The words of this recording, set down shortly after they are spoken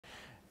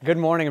Good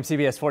morning. I'm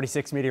CBS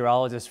 46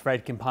 meteorologist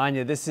Fred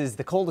Campagna. This is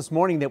the coldest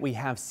morning that we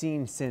have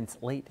seen since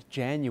late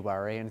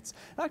January, and it's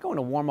not going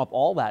to warm up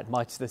all that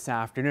much this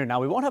afternoon.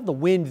 Now, we won't have the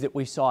wind that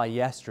we saw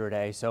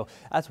yesterday, so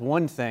that's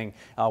one thing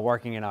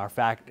working in our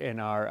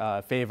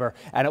favor.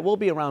 And it will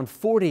be around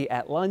 40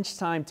 at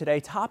lunchtime today,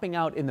 topping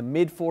out in the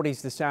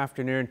mid-40s this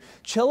afternoon.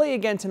 Chilly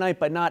again tonight,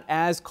 but not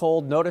as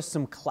cold. Notice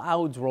some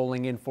clouds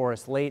rolling in for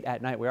us late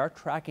at night. We are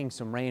tracking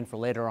some rain for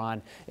later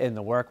on in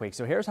the work week.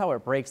 So here's how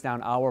it breaks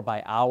down hour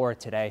by hour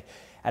today.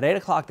 At 8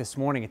 o'clock this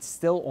morning, it's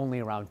still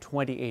only around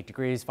 28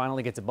 degrees.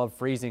 Finally gets above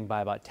freezing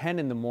by about 10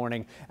 in the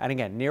morning. And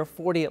again, near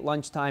 40 at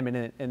lunchtime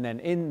and then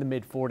in the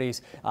mid 40s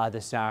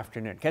this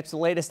afternoon. Catch the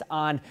latest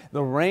on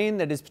the rain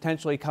that is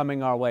potentially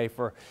coming our way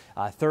for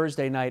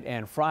Thursday night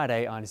and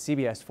Friday on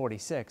CBS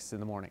 46 in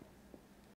the morning.